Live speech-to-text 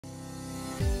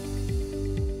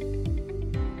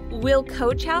Will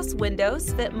Coach House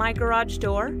windows fit my garage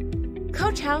door?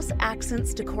 Coach House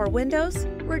Accents Decor Windows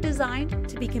were designed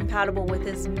to be compatible with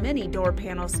as many door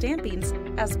panel stampings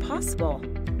as possible.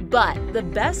 But the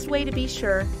best way to be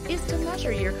sure is to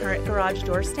measure your current garage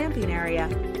door stamping area.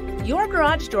 Your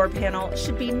garage door panel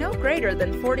should be no greater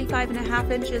than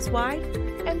 45.5 inches wide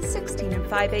and 16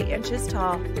 5/8 inches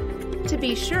tall. To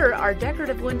be sure our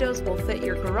decorative windows will fit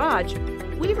your garage,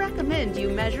 we recommend you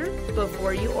measure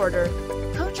before you order.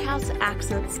 Coach House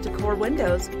Accents Decor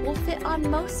Windows will fit on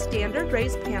most standard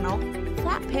raised panel,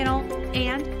 flat panel,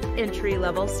 and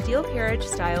entry-level steel carriage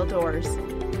style doors.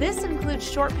 This includes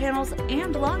short panels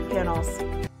and long panels.